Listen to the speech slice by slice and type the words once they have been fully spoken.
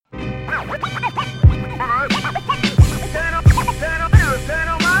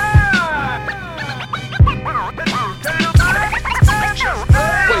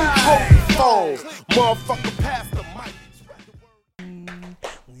Motherfucker, pass the mic.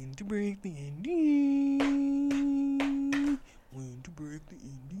 When to break the NDA. When to break the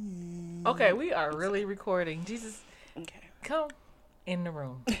NDA. Okay, we are really recording. Jesus, Okay. come in the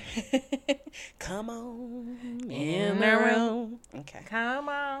room. Come on In the room. Okay. Come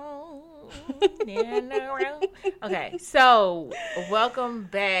on in the room. Okay, so welcome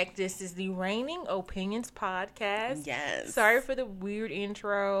back. This is the Reigning Opinions podcast. Yes. Sorry for the weird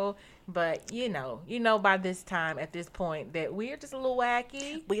intro, but you know by this time, at this point, that we're just a little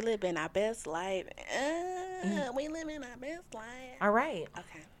wacky. We live in our best life. We live in our best life. All right,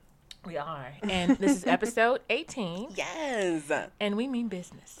 Okay. we are. And this is episode 18. Yes. And we mean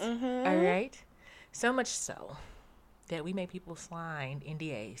business. Mm-hmm. All right? So much so that we make people sign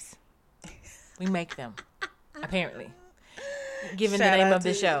NDAs. We make them, apparently. Given the name of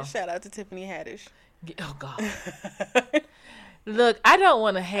the show. Shout out to Tiffany Haddish. Oh, God. Look, I don't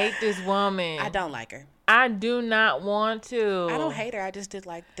want to hate this woman. I don't like her. I do not want to. I don't hate her. I just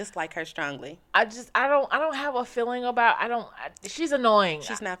dislike her strongly. I don't have a feeling about, she's annoying.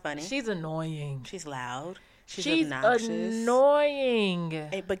 She's not funny. She's annoying. She's loud. She's obnoxious. Annoying.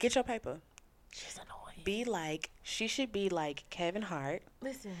 Hey, but get your paper. She's annoying. She should be like Kevin Hart.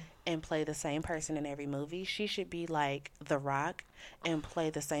 Listen. And play the same person in every movie. She should be like The Rock and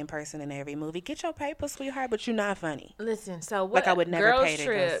play the same person in every movie. Get your paper, sweetheart, but you're not funny. Listen, so what? Like I would never Girls pay to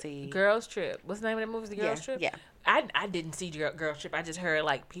Trip, go see. Girls Trip. What's the name of that movie? The Girls Trip? Yeah. I didn't see Girls Trip. I just heard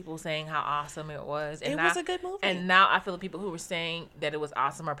like people saying how awesome it was. And It was a good movie. And now I feel the people who were saying that it was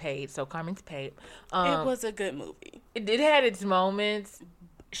awesome are paid. So Carmen's paid. It was a good movie. It had its moments.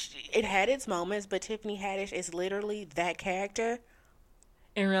 It had its moments, but Tiffany Haddish is literally that character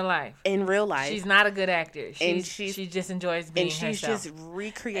In real life. in real life. She's not a good actor. And She just enjoys being and she's herself. just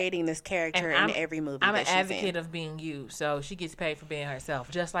recreating this character And in every movie I'm that an she's advocate in. of being you, so she gets paid for being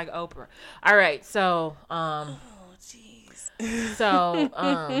herself, just like Oprah. All right, so Oh, jeez.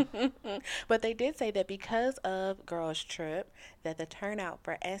 But they did say that because of Girls Trip, that the turnout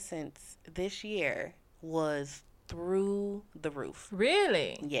for Essence this year was through the roof.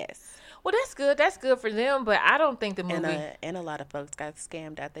 Really? Yes. Well, that's good. That's good for them, but I don't think the movie. And a lot of folks got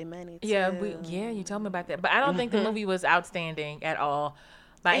scammed out their money, too. Yeah, you told me about that. But I don't think the movie was outstanding at all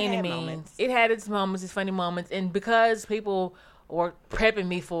by any had means. moments. It had its moments, its funny moments, and because people were prepping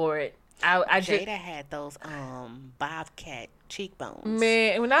me for it, I just. Jada had those bobcat cheekbones.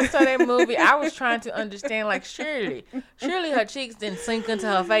 Man, when I saw that movie, I was trying to understand, like, surely her cheeks didn't sink into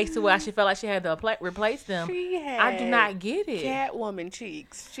her face to where she felt like she had to replace them. She had I do not get it. Catwoman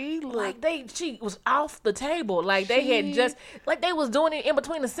cheeks. She looked Like she was off the table. Like they had just, like they was doing it in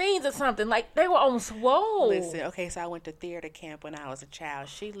between the scenes or something. Like they were on swole. Listen, okay, so I went to theater camp when I was a child.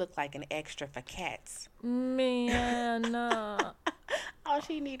 She looked like an extra for Cats. Man, All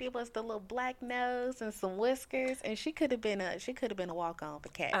she needed was the little black nose and some whiskers, and she could have been a walk-on for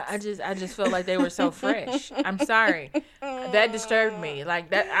Cats. I just felt like they were so fresh. I'm sorry, that disturbed me. Like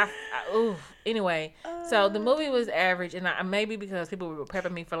that. Anyway, so the movie was average, and maybe because people were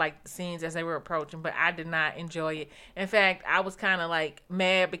prepping me for like the scenes as they were approaching, but I did not enjoy it. In fact, I was kind of like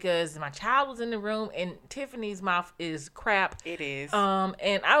mad because my child was in the room, and Tiffany's mouth is crap. It is.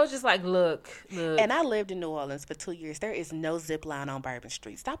 And I was just like, look. And I lived in New Orleans for 2 years. There is no zip line on Bourbon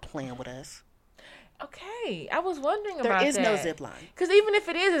Street. Stop playing with us. Okay, I was wondering There about that. is no zip line. Because even if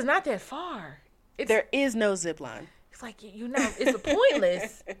it is, it's not that far. There is no zip line. It's like it's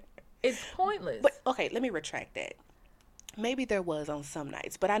pointless. It's pointless. But okay, let me retract that. Maybe there was on some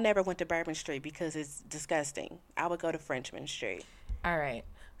nights, but I never went to Bourbon Street because it's disgusting. I would go to Frenchman Street. All right,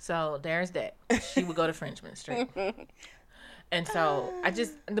 so there's that. She would go to Frenchman Street, and so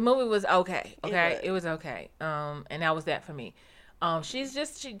the movie was okay. Okay, it was okay. And that was that for me. She's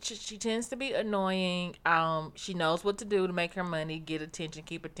just she tends to be annoying. She knows what to do to make her money, get attention,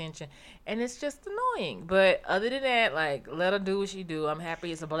 keep attention, and it's just annoying. But other than that, like, let her do what she do. I'm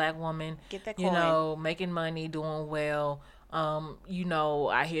happy it's a black woman, Get that coin. making money, doing well.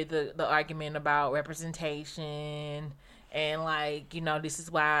 I hear the argument about representation and like, this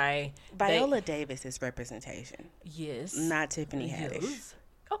is why Viola Davis is representation. Yes, Not Tiffany Haddish. yes.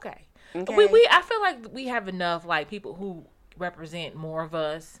 Okay. Okay. I feel like we have enough like people who represent more of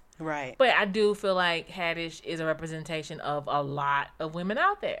us. Right. But I do feel like Haddish is a representation of a lot of women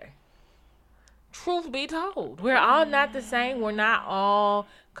out there. truth be told, we're all not the same. We're not all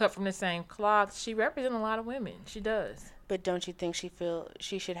cut from the same cloth. She represents a lot of women. She does. But don't you think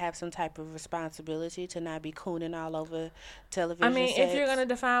she should have some type of responsibility to not be cooning all over television I mean, sets? if you're gonna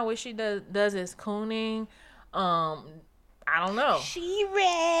define what she does as cooning, I don't know. She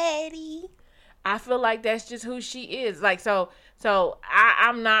ready. I feel like that's just who she is. Like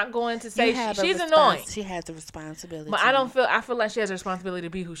I'm not going to say she's annoying. She has a responsibility. But I feel like she has a responsibility to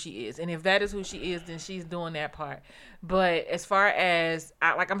be who she is. And if that is who she is, then she's doing that part. But as far as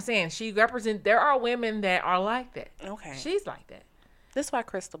like I'm saying, there are women that are like that. Okay. She's like that. That's why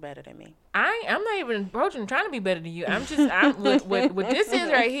Crystal better than me. I'm not even approaching trying to be better than you. What this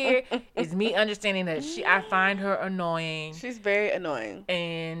is right here is me understanding that I find her annoying. She's very annoying.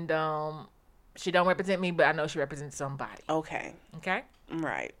 And she don't represent me, but I know she represents somebody. Okay. Okay?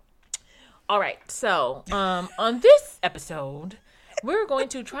 Right. All right. So, on this episode, we're going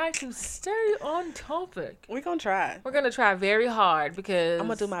to try to stay on topic. We're going to try. We're going to try very hard because I'm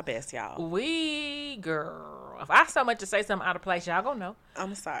going to do my best, y'all. Girl, if I so much to say something out of place, y'all going to know.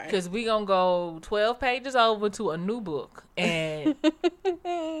 I'm sorry. Because we going to go 12 pages over to a new book. And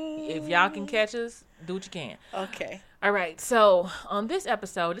if y'all can catch us, do what you can. Okay. All right, so on this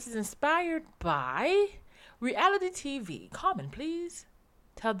episode, this is inspired by reality TV. Carmen, please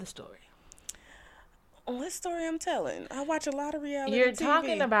tell the story. What story I'm telling? I watch a lot of reality TV. You're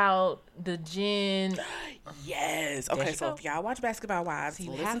talking about the Jen. Yes. Okay, so if y'all watch Basketball Wives,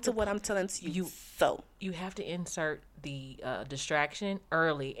 listen to what I'm telling to you. You have to insert the distraction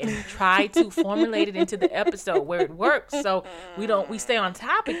early and try to formulate it into the episode where it works. So we stay on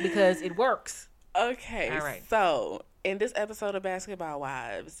topic because it works. Okay. All right. So in this episode of Basketball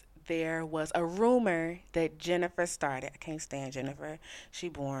Wives, there was a rumor that Jennifer started. I can't stand Jennifer.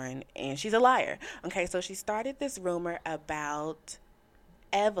 She's boring and she's a liar. Okay, so she started this rumor about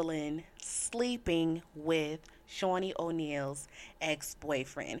Evelyn sleeping with Shawnee O'Neal's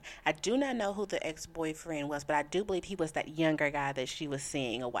ex-boyfriend. I do not know who the ex-boyfriend was, but I do believe he was that younger guy that she was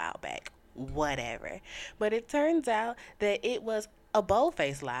seeing a while back. Whatever. But it turns out that it was a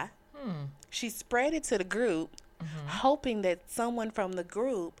bold-faced lie. She spread it to the group, hoping that someone from the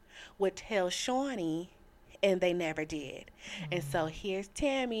group would tell Shawnee, and they never did. And so here's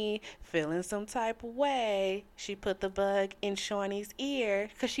Tammy feeling some type of way. She put the bug in Shawnee's ear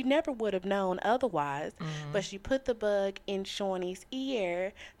because she never would have known otherwise. But she put the bug in Shawnee's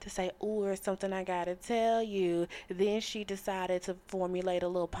ear to say, ooh, there's something I got to tell you. Then she decided to formulate a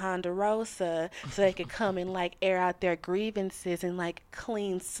little ponderosa so they could come and like air out their grievances and like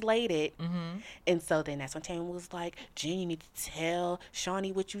clean slate it. And so then that's when Tammy was like, Jen, you need to tell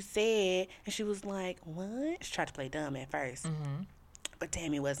Shawnee what you said. And she was like, what? She tried to play dumb at first. But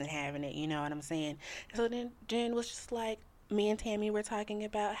Tammy wasn't having it, you know what I'm saying? So then Jen was just like, me and Tammy were talking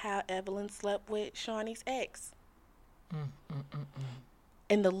about how Evelyn slept with Shawnee's ex.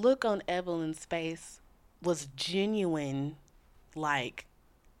 And the look on Evelyn's face was genuine, like,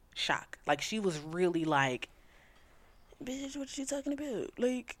 shock. Like, she was really like, bitch, what you talking about?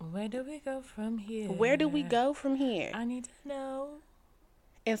 Like, where do we go from here? Where do we go from here? I need to know.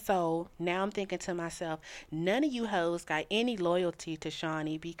 And so now I'm thinking to myself, none of you hoes got any loyalty to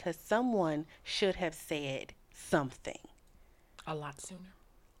Shawnee because someone should have said something. A lot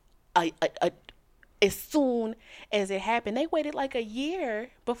sooner. As soon as it happened. They waited like a year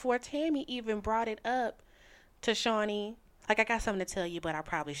before Tammy even brought it up to Shawnee. Like, I got something to tell you, but I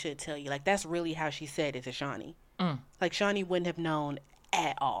probably should tell you. Like, that's really how she said it to Shawnee. Like, Shawnee wouldn't have known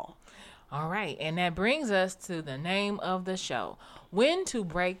at all. All right, and that brings us to the name of the show, When to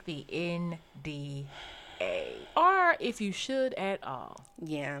Break the NDA, or if you should at all.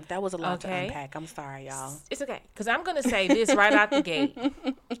 Yeah, that was a lot to unpack. I'm sorry, y'all. It's okay, because I'm going to say this right out the gate.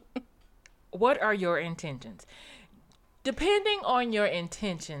 What are your intentions? Depending on your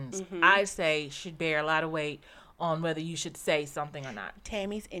intentions, I say should bear a lot of weight on whether you should say something or not.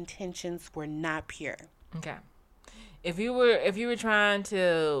 Tammy's intentions were not pure. Okay. If you were trying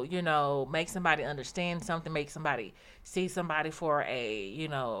to, make somebody understand something, make somebody see somebody for a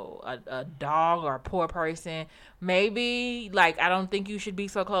dog or a poor person, maybe, like, I don't think you should be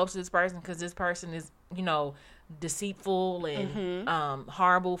so close to this person because this person is, deceitful and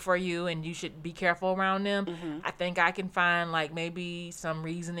horrible for you, and you should be careful around them. I think I can find, like, maybe some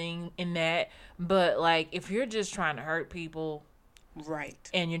reasoning in that. But, like, if you're just trying to hurt people, right,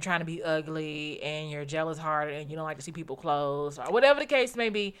 and you're trying to be ugly and you're jealous hearted and you don't like to see people close or whatever the case may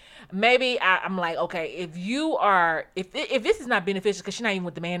be, maybe I'm like, okay, if this is not beneficial because she's not even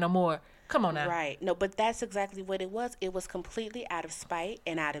with the man no more, come on now. Right. No, but that's exactly what it was. It was completely out of spite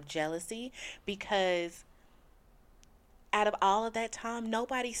and out of jealousy because out of all of that time,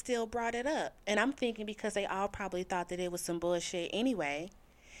 nobody still brought it up. And I'm thinking because they all probably thought that it was some bullshit anyway,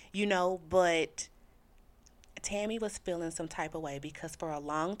 but Tammy was feeling some type of way because for a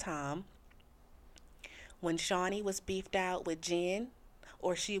long time, when Shawnee was beefed out with Jen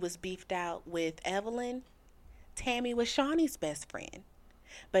or she was beefed out with Evelyn, Tammy was Shawnee's best friend.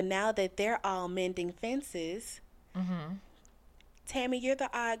 But now that they're all mending fences, Tammy, you're the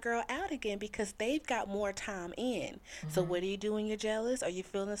odd girl out again because they've got more time in. So what do you do when you're jealous? Are you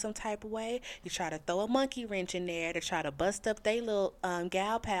feeling some type of way? You try to throw a monkey wrench in there to try to bust up their little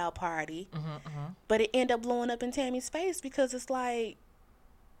gal pal party. But it end up blowing up in Tammy's face because it's like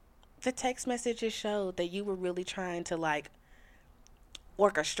the text messages showed that you were really trying to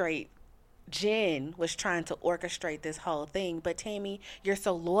orchestrate. Jen was trying to orchestrate this whole thing, but Tammy, you're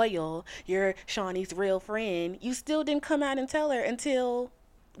so loyal, you're Shawnee's real friend, you still didn't come out and tell her until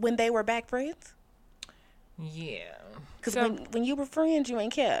when they were back friends? Yeah. Because when you were friends, you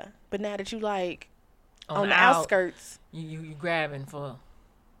ain't care. But now that you on the out, outskirts, you grabbing for.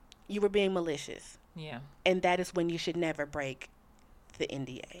 You were being malicious. Yeah. And that is when you should never break the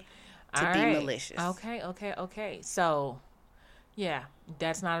NDA. To be malicious. Okay. So, yeah,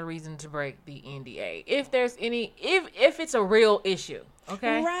 that's not a reason to break the NDA. If there's if it's a real issue,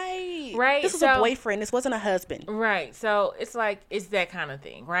 okay? Right. This was a boyfriend. This wasn't a husband. Right. So it's that kind of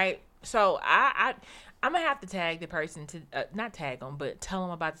thing, right? So I'm gonna have to tag the person to not tag them, but tell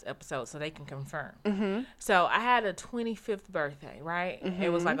them about this episode so they can confirm. So I had a 25th birthday, right? It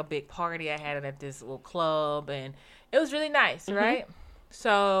was like a big party. I had it at this little club, and it was really nice, right?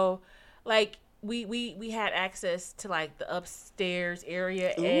 So, we had access to the upstairs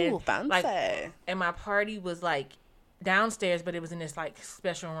area. Ooh, fancy. And my party was downstairs, but it was in this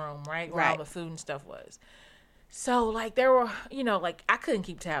special room, right? Where all the food and stuff was. So there were, I couldn't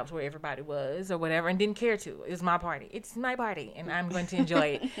keep tabs where everybody was or whatever and didn't care to. It was my party. It's my party and I'm going to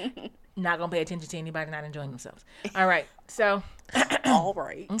enjoy it. Not going to pay attention to anybody not enjoying themselves. All right. So. All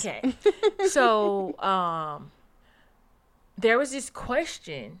right. Okay. So, there was this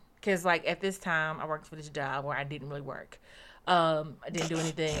question. Because, at this time, I worked for this job where I didn't really work. I didn't do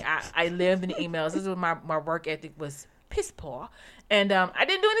anything. I lived in the emails. This is when my work ethic was piss poor. And I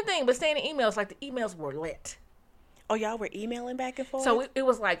didn't do anything but stay in the emails. The emails were lit. Oh, y'all were emailing back and forth? So, it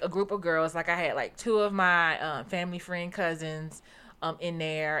was a group of girls. I had, 2 of my family friend cousins in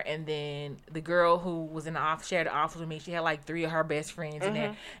there. And then the girl who was in the office, shared the office with me, she had, 3 of her best friends in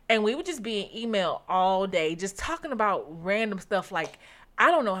there. And we would just be in email all day, just talking about random stuff I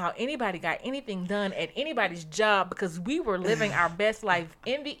don't know how anybody got anything done at anybody's job because we were living our best life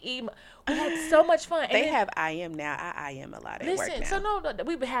in the email. We had so much fun. They have IM now. I IM a lot at work now. So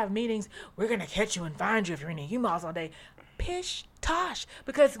we would have meetings. We're going to catch you and find you if you're in the emails all day. Pish tosh.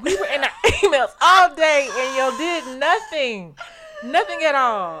 Because we were in our emails all day and did nothing. Nothing at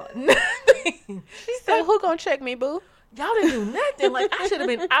all. Nothing. She said, who going to check me, boo? Y'all didn't do nothing. I should have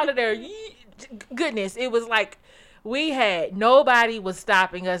been out of there. Goodness. It was nobody was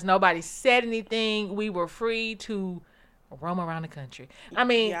stopping us. Nobody said anything. We were free to roam around the country. I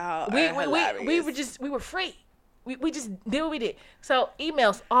mean, we were free. We just did what we did. So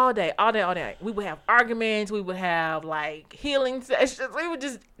emails all day. We would have arguments. We would have healing sessions. We would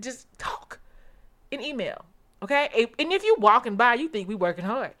just talk in email. Okay. And if you walking by, you think we working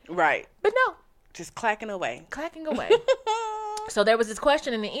hard. Right. But no. Just clacking away. So there was this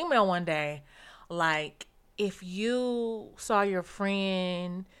question in the email one day, if you saw your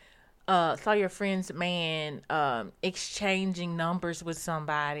friend's man exchanging numbers with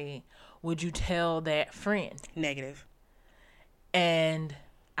somebody, would you tell that friend? Negative. And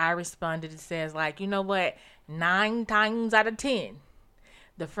I responded, it says you know what? 9 times out of 10,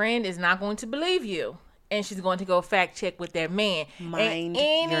 the friend is not going to believe you. And she's going to go fact check with their man. Mind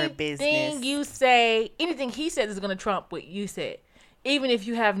your business. Anything he says is going to trump what you said. Even if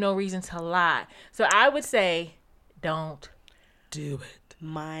you have no reason to lie. So I would say, don't do it.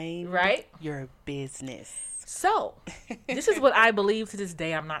 Mind your business. So, this is what I believe to this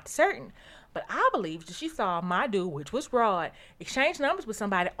day. I'm not certain. But I believe that she saw my dude, which was Rod, exchange numbers with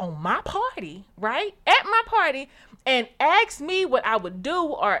somebody on my party, right? At my party. And asked me what I would do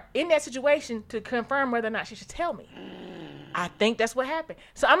or in that situation to confirm whether or not she should tell me. I think that's what happened.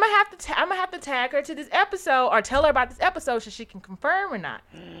 So I'm gonna have to tag her to this episode or tell her about this episode so she can confirm or not.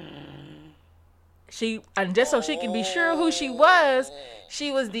 And just so she can be sure who she was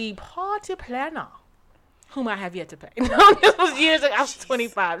the party planner, whom I have yet to pay. No, this was years ago. I was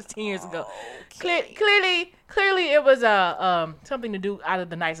 25. It's 10 years ago. Okay. Clearly, it was something to do out of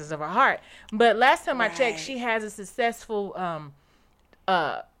the nicest of her heart. But last time I checked, she has a successful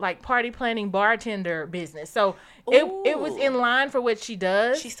like party planning bartender business. So it was in line for what she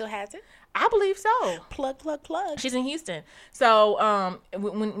does. She still has it? I believe so. Plug. She's in Houston. So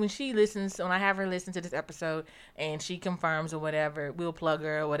when she listens, when I have her listen to this episode and she confirms or whatever, we'll plug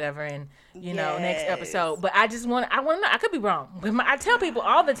her or whatever, and you know, next episode. But I want to know. I could be wrong. But I tell people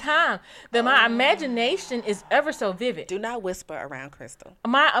all the time that my imagination is ever so vivid. Do not whisper around Crystal.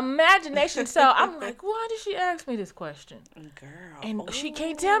 My imagination. So I'm like, why did she ask me this question, girl? And she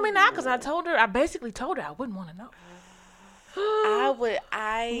can't tell me now because I basically told her I wouldn't want to know. I wouldn't.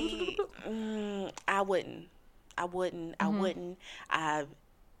 I've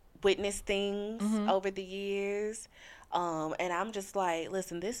witnessed things over the years. And I'm just like,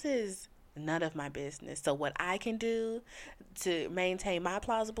 listen, this is none of my business. So what I can do to maintain my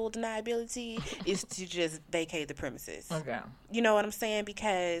plausible deniability is to just vacate the premises. Okay. You know what I'm saying?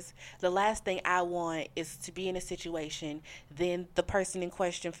 Because the last thing I want is to be in a situation, then the person in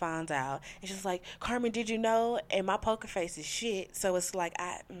question finds out. It's just like, Carmen, did you know? And my poker face is shit. So it's like,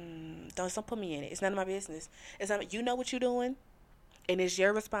 don't put me in it. It's none of my business. It's not, you know what you're doing? And it's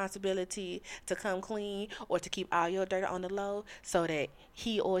your responsibility to come clean or to keep all your dirt on the low so that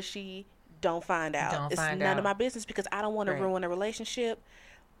he or she don't find out. It's none of my business because I don't want to ruin a relationship.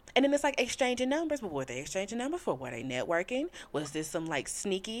 And then it's like exchanging numbers. But were they exchanging numbers for? Were they networking? Was this some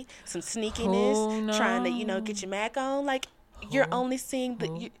sneakiness, trying to, get your Mac on? Like, you're only seeing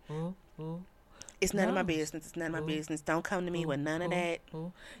the... It's none of my business. It's none of my business. Don't come to me with none of that.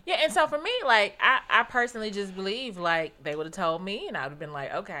 Yeah, and so for me, like, I personally just believe, like, they would have told me, and I would have been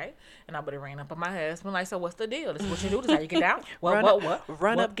like, okay. And I would have ran up on my husband, like, so what's the deal? This is what you do? This is how you get down?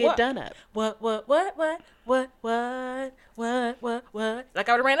 Run up, get done up. What? Like, I would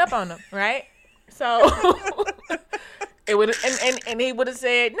have ran up on them, right? So... It would and he would have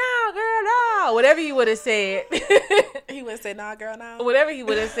said, "No, girl, no." Whatever he would have said, he would have said, "No, girl, no." Whatever he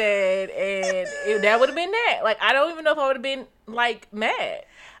would have said, and that would have been that. Like, I don't even know if I would have been like mad.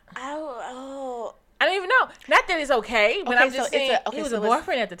 Oh, I don't even know. Not that it's okay, but I'm just saying he was a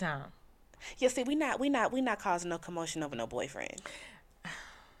boyfriend at the time. Yeah, see, we not causing no commotion over no boyfriend.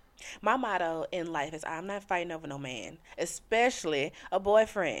 My motto in life is I'm not fighting over no man, especially a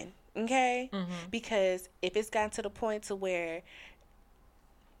boyfriend. Okay, because if it's gotten to the point to where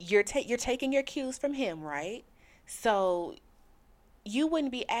you're taking your cues from him, right? So you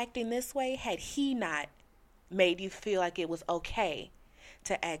wouldn't be acting this way had he not made you feel like it was okay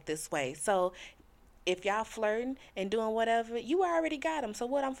to act this way. So if y'all flirting and doing whatever, you already got him. So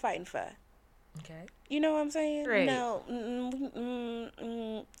what I'm fighting for? Okay, you know what I'm saying? Right. No,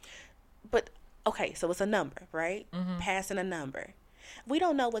 but okay. So it's a number, right? Passing a number. We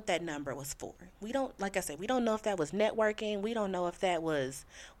don't know what that number was for. We don't, like I said, we don't know if that was networking. We don't know if that was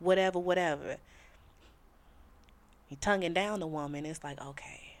whatever. You tonguing down the woman. It's like,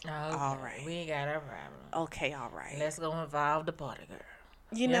 okay, all right. We ain't got a problem. Okay, all right. Let's go involve the party girl.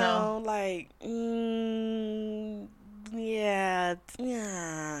 You know? Like, yeah.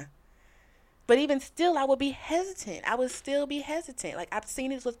 But even still, I would be hesitant. I would still be hesitant. Like, I've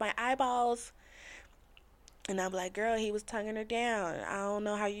seen it with my eyeballs. And I'm like, girl, he was tonguing her down. I don't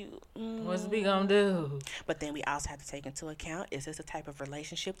know how you... What's we gonna do? But then we also have to take into account, is this a type of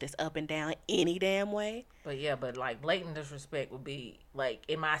relationship that's up and down any damn way? But yeah, like, blatant disrespect would be, like,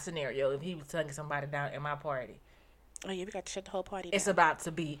 in my scenario, if he was tonguing somebody down at my party. Oh, yeah, we got to shut the whole party down. It's about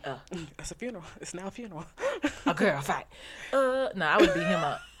to be it's a funeral. It's now a funeral. A girl fight. No, I would beat him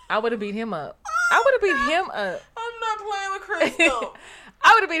up. I would have beat him up. I'm not playing with Crystal.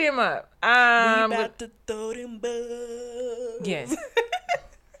 I would have beat him up. We about to throw them bugs. Yes.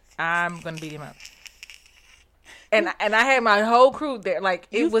 I'm going to beat him up. And I had my whole crew there. Like,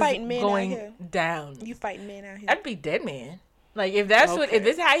 it was going down. You fighting men out here? I'd be dead man. Like, if that's if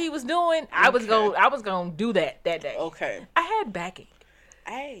this is how he was doing, I was going to do that day. Okay. I had backing.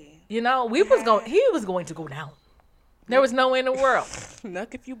 Hey. You know, he was going to go down. There was no way in the world.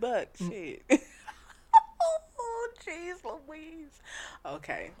 Knuck if you buck. Shit. Oh, jeez Louise.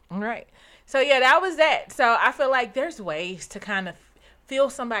 Okay. All right. So, yeah, that was that. So, I feel like there's ways to kind of feel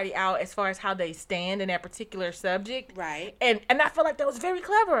somebody out as far as how they stand in that particular subject. Right. And I feel like that was very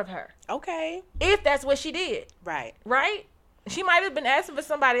clever of her. Okay. If that's what she did. Right. Right? She might have been asking for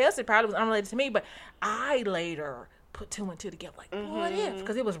somebody else. It probably was unrelated to me, but I later put two and two together. Like, what if?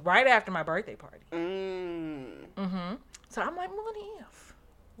 Because it was right after my birthday party. So I'm like, what if?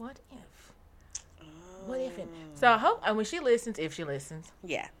 What if? So I hope, and when she listens, if she listens,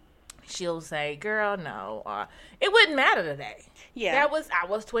 yeah, she'll say, girl, no, it wouldn't matter today. Yeah. I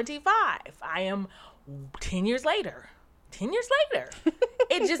was 25. I am 10 years later.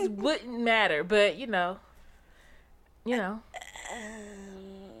 It just wouldn't matter. But, you know.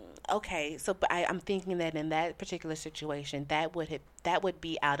 okay. So, but I'm thinking that in that particular situation, that would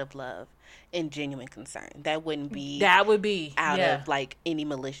be out of love and genuine concern. That wouldn't be out of like any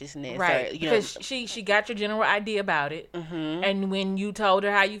maliciousness, right? Or, because she got your general idea about it, and when you told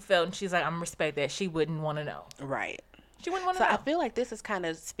her how you felt, and she's like, "I'm respect that," she wouldn't want to know, right? She wouldn't want to know. I feel like this is kind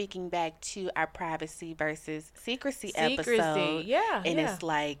of speaking back to our privacy versus secrecy episode. Yeah, and it's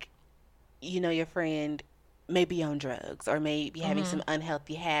like, your friend may be on drugs or may be having some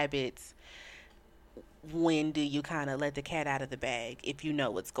unhealthy habits. When do you kind of let the cat out of the bag if you know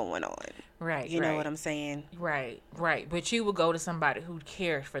what's going on? Right. You know what I'm saying? Right. But you would go to somebody who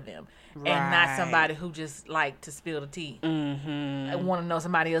cares for them, and not somebody who just like to spill the tea. I want to know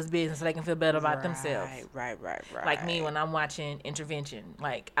somebody else's business so they can feel better about themselves. Right. Like me when I'm watching Intervention,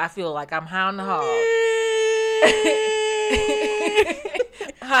 like I feel like I'm high on the hog.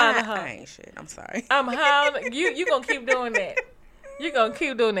 I ain't shit. I'm sorry. I'm high on you gonna keep doing that. You're going to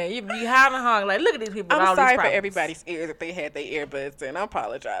keep doing that. You be high and hog like, look at these people with all these problems. I'm sorry for everybody's ears if they had their earbuds in. I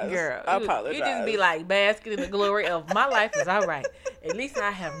apologize. Girl, I apologize. You just be like basking in the glory of my life is all right. At least I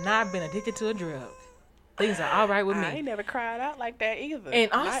have not been addicted to a drug. Things are all right with me. I ain't never cried out like that either.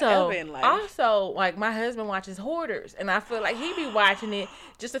 And also, like my husband watches Hoarders, and I feel like he be watching it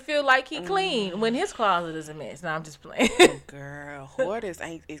just to feel like he clean when his closet is a mess. Now I'm just playing. Girl, Hoarders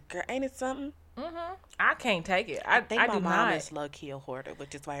ain't it something? I can't take it. I think my mom is low key a hoarder,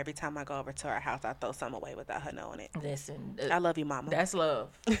 which is why every time I go over to her house, I throw some away without her knowing it. Listen, I love you, mama. That's love.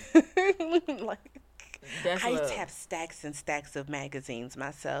 I used to have stacks and stacks of magazines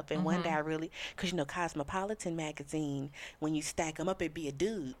myself, and one day I really, because Cosmopolitan magazine, when you stack them up, it'd be a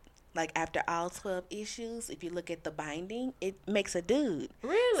dude. Like after all 12 issues, if you look at the binding, it makes a dude.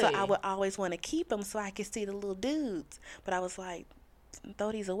 Really? So I would always want to keep them so I could see the little dudes. But I was like,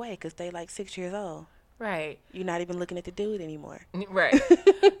 throw these away because they like 6 years old. Right. You're not even looking at the dude anymore. Right.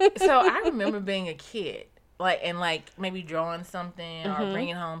 So I remember being a kid, and maybe drawing something or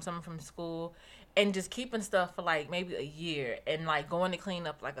bringing home something from school and just keeping stuff for like maybe a year and like going to clean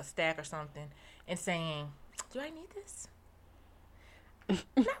up like a stack or something and saying, do I need this?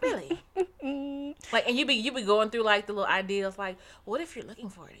 Not really. And you be going through like the little ideas like, what if you're looking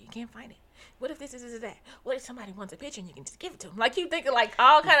for it and you can't find it? What if this is that? What if somebody wants a picture and you can just give it to them? Like you thinking like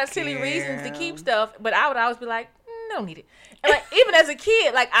all kind of silly reasons to keep stuff, but I would always be like, don't need it. And like even as a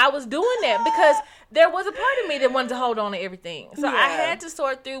kid, like I was doing that because there was a part of me that wanted to hold on to everything. So I had to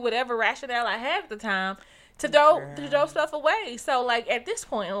sort through whatever rationale I had at the time to throw stuff away. So like at this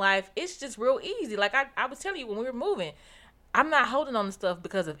point in life, it's just real easy. Like I was telling you when we were moving, I'm not holding on to stuff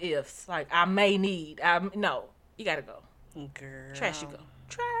because of ifs. Like I may need. No, you gotta go. Girl. Trash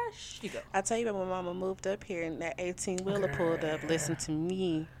you go. I tell you, when my mama moved up here and that 18-wheeler pulled up, listen to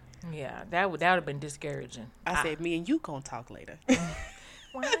me. Yeah, that would have been discouraging. I said, me and you gonna talk later.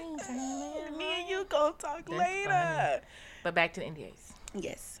 Why ain't saying me and you gonna talk later. Funny. But back to the NDAs.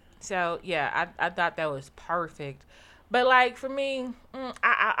 Yes. So yeah, I thought that was perfect. But like for me,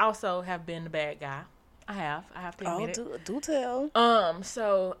 I also have been the bad guy. I have to admit it. Do tell.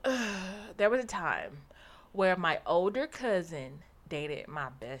 So there was a time where my older cousin dated my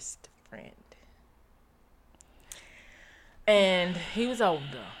best friend. And he was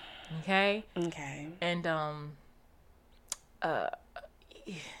older. Okay? Okay. And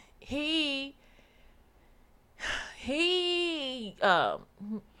he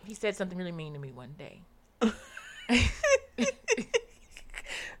said something really mean to me one day.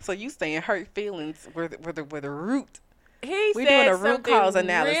 So you saying hurt feelings were the root? We're doing a root cause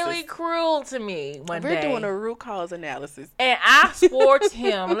analysis. Really cruel to me one day. We're doing a root cause analysis. And I swore to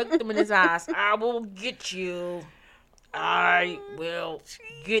him, looked him in his eyes, I will get you. I will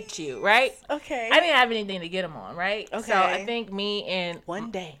get you, right? Okay. I didn't have anything to get him on, right? Okay. So I think me and one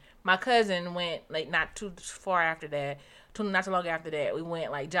day my cousin went like not too long after that, we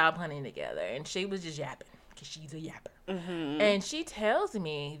went like job hunting together, and she was just yapping because she's a yapper. And she tells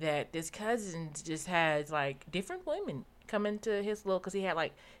me that this cousin just has like different women come into his little, because he had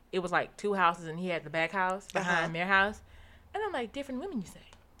like, it was like 2 houses and he had the back house behind their house. And I'm like, different women, you say?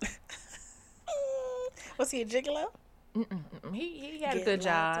 Was he a gigolo? He had a good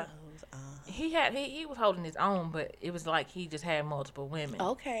job. He was holding his own, but it was like he just had multiple women.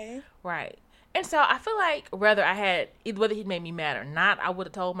 Okay. Right. And so I feel like whether he made me mad or not, I would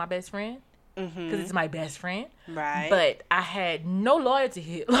have told my best friend. Because it's my best friend. Right. But I had no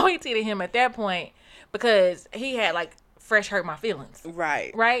loyalty to him at that point because he had like fresh hurt my feelings.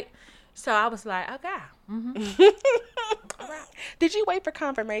 Right. Right? So I was like, okay. Right. Did you wait for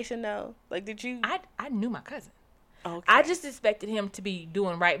confirmation though? Like, did you? I knew my cousin. Okay. I just expected him to be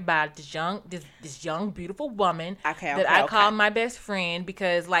doing right by this young, beautiful woman that I call my best friend,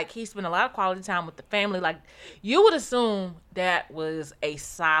 because like he spent a lot of quality time with the family. Like you would assume that was a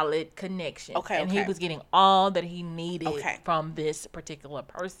solid connection. Okay. And he was getting all that he needed from this particular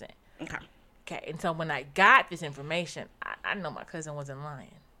person. Okay. Okay. And so when I got this information, I know my cousin wasn't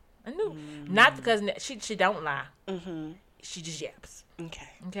lying. I knew. Not the cousin that she don't lie. Mm-hmm. She just yaps. Okay.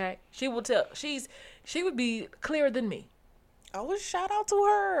 Okay. She will tell. She would be clearer than me. Oh, well, shout out to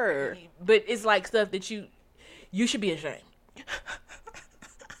her. But it's like stuff that you should be ashamed.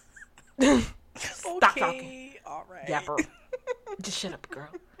 Stop talking. All right. Yapper. Just shut up, girl.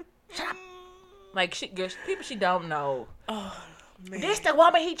 Shut up. Like people she don't know. Oh man. This the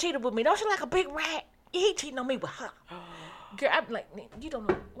woman he cheated with me. Don't she like a big rat? He cheating on me with her. Girl, I'm like, you don't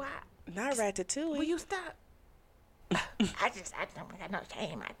know why. Not Ratatouille. Will you stop? I don't got no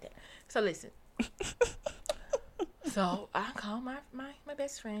shame out there. So listen. So I call my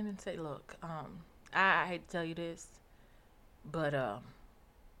best friend and say, look, I hate to tell you this, but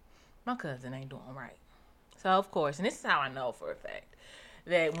my cousin ain't doing right. So of course, and this is how I know for a fact,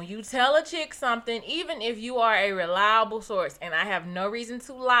 that when you tell a chick something, even if you are a reliable source, and I have no reason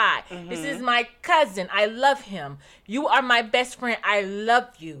to lie, this is my cousin, I love him, you are my best friend, I love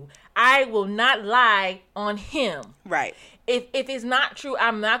you, I will not lie on him. Right. If it's not true,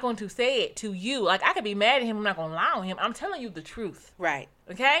 I'm not going to say it to you. Like, I could be mad at him, I'm not going to lie on him. I'm telling you the truth. Right.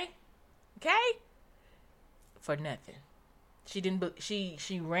 Okay? For nothing. She didn't.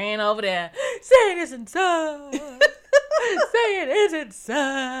 She ran over there. Say it isn't so. Say it isn't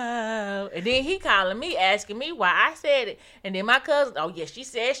so. And then he calling me, asking me why I said it. And then my cousin, oh yeah, she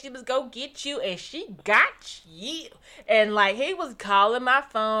said she was gonna get you, and she got you. And like he was calling my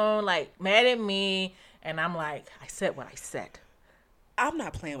phone, like mad at me. And I'm like, I said what I said. I'm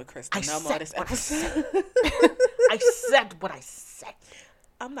not playing with Crystal no more this episode. I said what I said.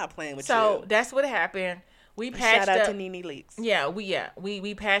 I'm not playing with you. So that's what happened. We patched Shout out up. to Nene Leaks. Yeah,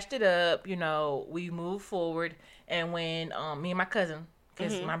 we patched it up. You know, we moved forward. And when me and my cousin,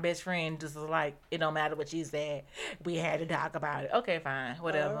 because my best friend just was like, it don't matter what you said, we had to talk about it. Okay, fine,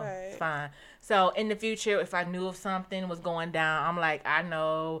 whatever, right. Fine. So in the future, if I knew if something was going down, I'm like, I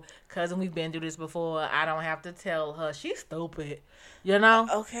know, cousin, we've been through this before. I don't have to tell her. She's stupid, you know.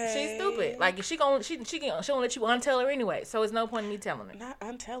 Okay. She's stupid. Like she won't let you untell her anyway. So it's no point in me telling her. Not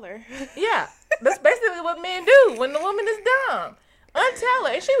untell her. Yeah, that's basically what men do when the woman is dumb. Untell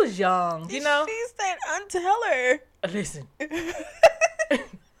her. And she was young, you know. She said untell her. Listen.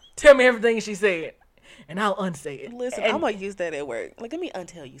 Tell me everything she said, and I'll unsay it. Listen, I'm going to use that at work. Like, let me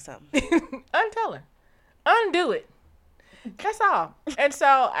untell you something. Untell her. Undo it. That's all. And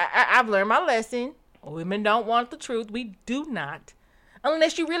so I've learned my lesson. Women don't want the truth. We do not.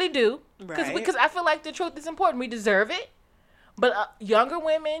 Unless you really do. Because I feel like the truth is important. We deserve it. But younger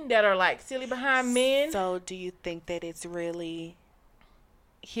women that are like silly behind men. So do you think that it's really,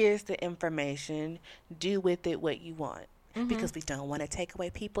 here's the information, do with it what you want? Because we don't want to take away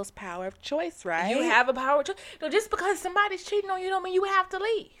people's power of choice, right? You have a power of choice. No, just because somebody's cheating on you don't mean you have to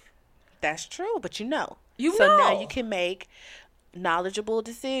leave. That's true, but you know. So now you can make knowledgeable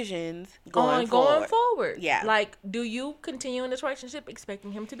decisions going forward. Yeah. Like, do you continue in this relationship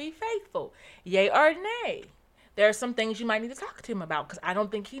expecting him to be faithful? Yay or nay? There are some things you might need to talk to him about, because I don't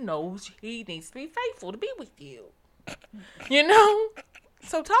think he knows he needs to be faithful to be with you. You know?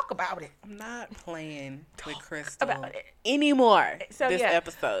 So talk about it. I'm not playing with Crystal about it anymore this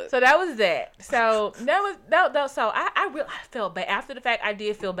episode. So that was that. So so I felt bad. After the fact, I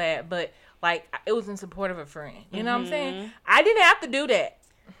did feel bad, but like it was in support of a friend. You know what I'm saying? I didn't have to do that,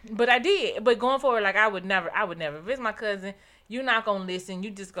 but I did. But going forward, like I would never. If it's my cousin, you're not gonna listen. You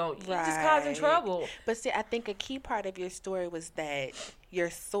just causing trouble. But see, I think a key part of your story was that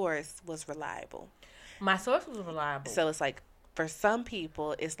your source was reliable. My source was reliable. So it's like, for some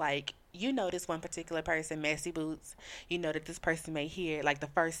people, it's like, you know, this one particular person, Messy Boots, you know that this person may hear like the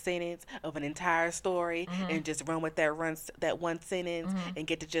first sentence of an entire story and just run with that one sentence and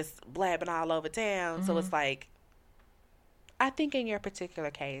get to just blabbing all over town. So it's like, I think in your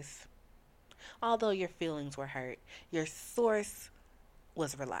particular case, although your feelings were hurt, your source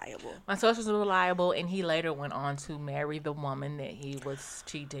was reliable. My source was reliable, and he later went on to marry the woman that he was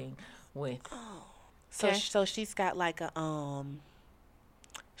cheating with. Oh. So she's got like a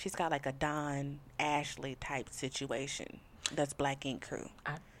Don Ashley type situation. That's Black Ink Crew.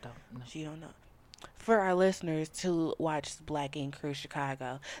 I don't know. You don't know. For our listeners who watch Black Ink Crew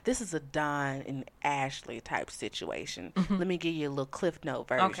Chicago, this is a Don and Ashley type situation. Let me give you a little Cliff Note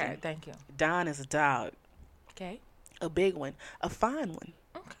version. Okay, thank you. Don is a dog. Okay. A big one. A fine one.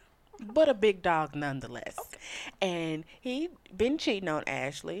 Okay. But a big dog nonetheless. Okay. And he been cheating on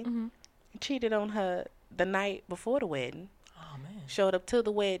Ashley. Mm-hmm. Cheated on her the night before the wedding. Oh man. Showed up to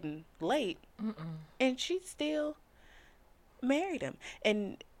the wedding late. Mm-mm. And she still married him.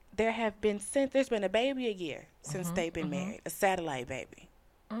 And there's been a baby a year since they've been married. A satellite baby.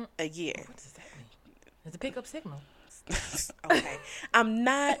 A year. What does that mean? It's a pickup signal. Okay. I'm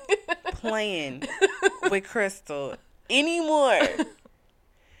not playing with Crystal anymore.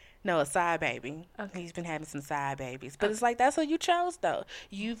 No, a side baby. Okay. He's been having some side babies. But it's like, that's what you chose, though.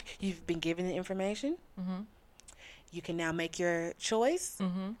 You've been given the information. Mm-hmm. You can now make your choice.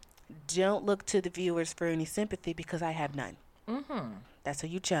 Mm-hmm. Don't look to the viewers for any sympathy because I have none. Mm-hmm. That's who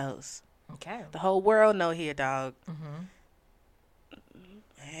you chose. Okay. The whole world know here, dog. Mm-hmm.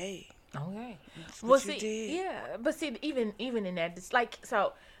 Hey. Okay. Well, see, did. Yeah, but see, even in that, it's like,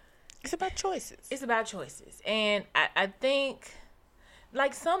 so. It's about choices. It's about choices, and I think,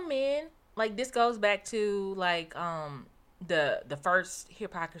 like, some men, like, this goes back to like the first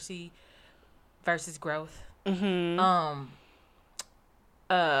hypocrisy versus growth. Mm-hmm.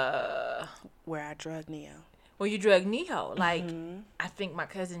 Where I drug Neo. Well, you drug Neo. Like, I think my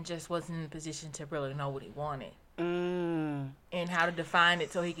cousin just wasn't in a position to really know what he wanted. And how to define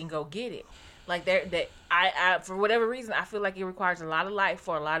it so he can go get it. Like, I for whatever reason, I feel like it requires a lot of life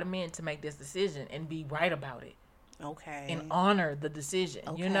for a lot of men to make this decision and be right about it. Okay. And honor the decision,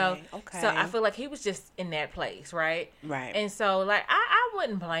 you know? Okay. So I feel like he was just in that place, right? Right. And so, like, I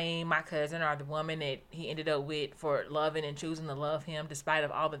wouldn't blame my cousin or the woman that he ended up with for loving and choosing to love him despite of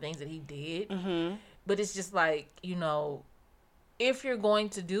all the things that he did. Mm-hmm. But it's just like, you know, if you're going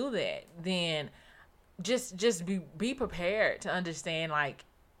to do that, then just be prepared to understand, like,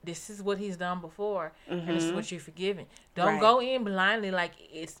 this is what he's done before, and this is what you're forgiving. Don't go in blindly like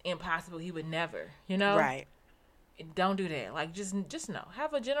it's impossible. He would never, you know? Right. Don't do that. Like, just know.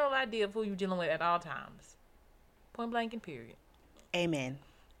 Have a general idea of who you're dealing with at all times. Point blank and period. Amen.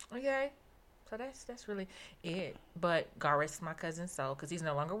 Okay. So that's really it. But God rest my cousin's soul because he's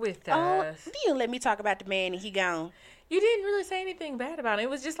no longer with Oh, us. you didn't let me talk about the man and he gone. You didn't really say anything bad about him. It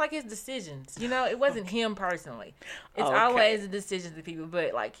was just like his decisions. You know, it wasn't him personally. It's always the decisions of people.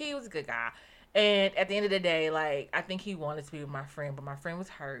 But, like, he was a good guy. And at the end of the day, like, I think he wanted to be with my friend, but my friend was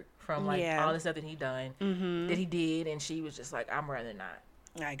hurt from, like, all the stuff that he done, that he did, and she was just like, I'm rather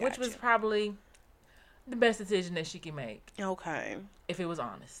not. Which was probably the best decision that she could make. Okay. If it was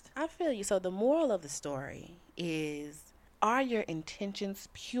honest. I feel you. So the moral of the story is, are your intentions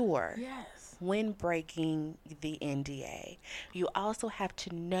pure? Yes. When breaking the NDA? You also have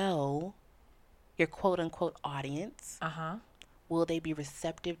to know your quote-unquote audience. Uh-huh. Will they be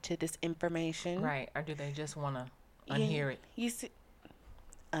receptive to this information? Right. Or do they just want to unhear it? You see,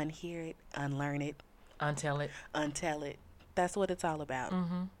 unhear it, unlearn it. Untell it. Untell it. That's what it's all about.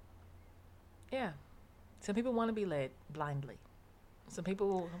 Mm-hmm. Yeah. Some people want to be led blindly. Some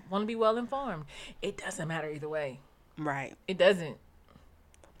people want to be well informed. It doesn't matter either way. Right. It doesn't.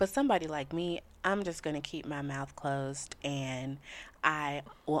 But somebody like me, I'm just going to keep my mouth closed, and I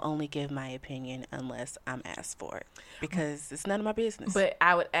will only give my opinion unless I'm asked for it, because it's none of my business. But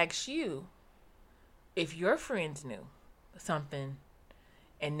I would ask you, if your friends knew something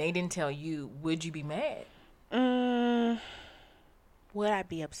and they didn't tell you, would you be mad? Would I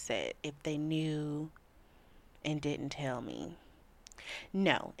be upset if they knew and didn't tell me?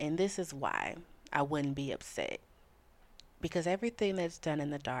 No, and this is why I wouldn't be upset. Because everything that's done in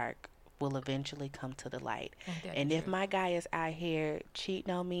the dark will eventually come to the light. And if my guy is out here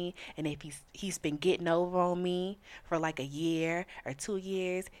cheating on me, and if he's been getting over on me for like a year or 2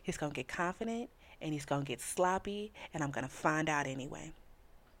 years, he's going to get confident and he's going to get sloppy, and I'm going to find out anyway.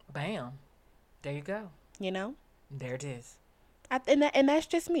 Bam. There you go. You know? There it is. And that's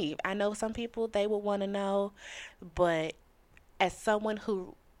just me. I know some people, they would want to know, but as someone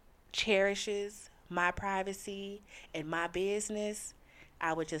who cherishes my privacy and my business,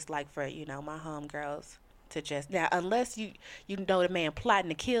 I would just like for, my homegirls to just, now, unless you know the man plotting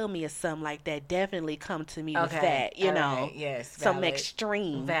to kill me or something like that, definitely come to me with that, know. Right. Yes. Valid. Some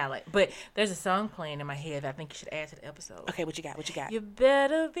extreme. Valid. But there's a song playing in my head that I think you should add to the episode. Okay, what you got? You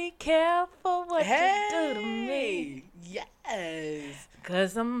better be careful what you do to me. Yes.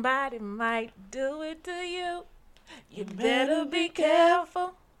 'Cause somebody might do it to you. You better be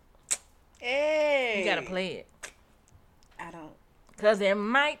careful. Hey. You gotta play it. I don't. 'Cause it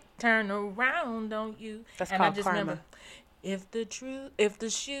might turn around on you. That's and called I just karma. remember, if the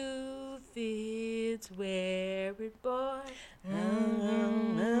shoe fits, wear it, boy.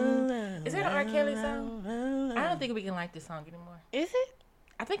 Is that an R. Kelly song? I don't think we can like this song anymore. Is it?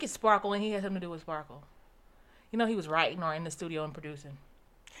 I think it's Sparkle, and he has something to do with Sparkle. He was writing or in the studio and producing.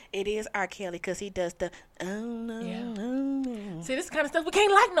 It is R. Kelly because he does the oh no, Yeah. no. See, this kind of stuff we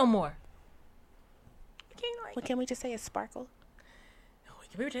can't like no more. We can't like. Well, can we just say it's Sparkle? We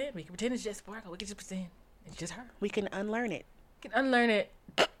can pretend. We can pretend it's just Sparkle. We can just pretend it's just her. We can unlearn it. We can unlearn it.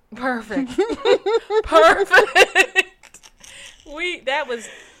 Perfect. Perfect. That was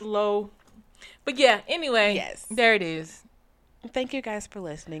low. But yeah, anyway. Yes. There it is. Thank you guys for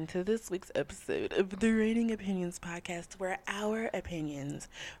listening to this week's episode of the Reigning Opinions podcast, where our opinions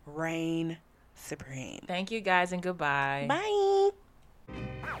reign supreme. Thank you guys and goodbye. Bye.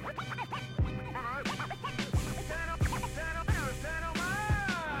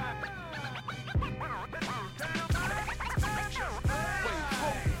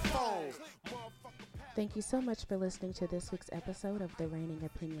 Thank you so much for listening to this week's episode of the Reigning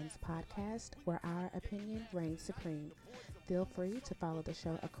Opinions podcast, where our opinion reigns supreme. Feel free to follow the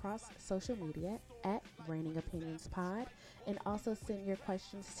show across social media at Reigning Opinions Pod, and also send your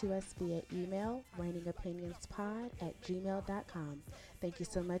questions to us via email, reigningopinionspod@gmail.com. Thank you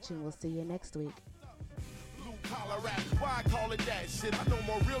so much, and we'll see you next week. Collar rap, why I call it that shit? I know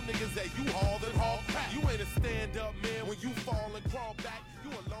more real niggas that you haul than haul crack. You ain't a stand-up man when you fall and crawl back. You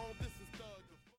alone.